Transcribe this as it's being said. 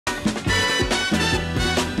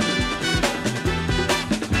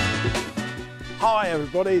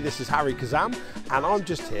everybody, this is Harry Kazam, and I'm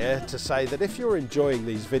just here to say that if you're enjoying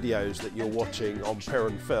these videos that you're watching on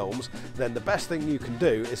Piran Films, then the best thing you can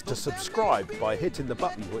do is to subscribe by hitting the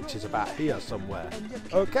button which is about here somewhere.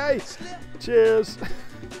 Okay, cheers!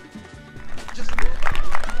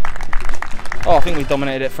 Oh, I think we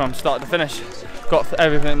dominated it from start to finish. Got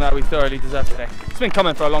everything that we thoroughly deserved today. It's been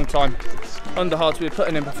coming for a long time. Under Hards, we were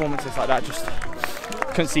putting in performances like that, just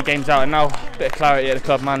couldn't see games out, and now a bit of clarity at the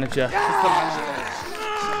club manager.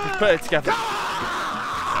 We put it together.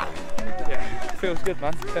 Yeah, feels good,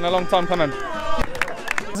 man. Been a long time coming.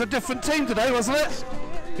 It was a different team today, wasn't it?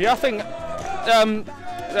 Yeah, I think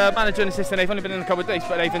the manager and assistant, they've only been in a couple of days,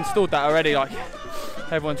 but they've installed that already. Like,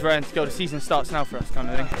 everyone's ready to go. The season starts now for us, kind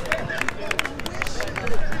of thing.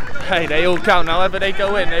 Hey, they all count now. Whenever they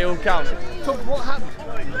go in, they all count. So what happened?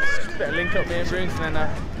 Bit of link up me and Bruins, and then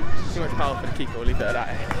too much power for the keeper. We'll leave it at that.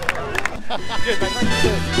 Good,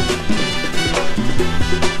 man.